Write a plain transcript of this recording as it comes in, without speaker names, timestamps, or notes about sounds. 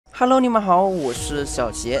Hello， 你们好，我是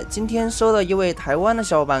小杰。今天收到一位台湾的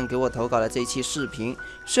小伙伴给我投稿的这期视频，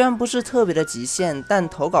虽然不是特别的极限，但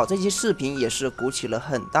投稿这期视频也是鼓起了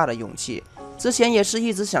很大的勇气。之前也是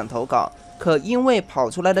一直想投稿，可因为跑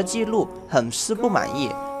出来的记录很是不满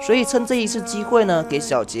意，所以趁这一次机会呢，给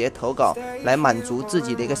小杰投稿来满足自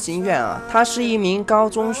己的一个心愿啊。他是一名高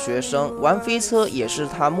中学生，玩飞车也是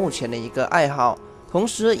他目前的一个爱好。同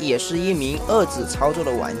时也是一名二指操作的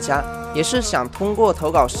玩家，也是想通过投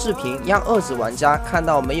稿视频让二指玩家看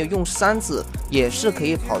到没有用三指也是可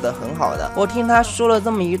以跑得很好的。我听他说了这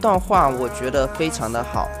么一段话，我觉得非常的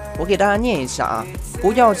好，我给大家念一下啊：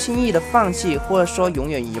不要轻易的放弃，或者说永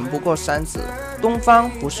远赢不过三指。东方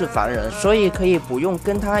不是凡人，所以可以不用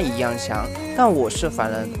跟他一样强，但我是凡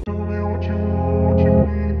人。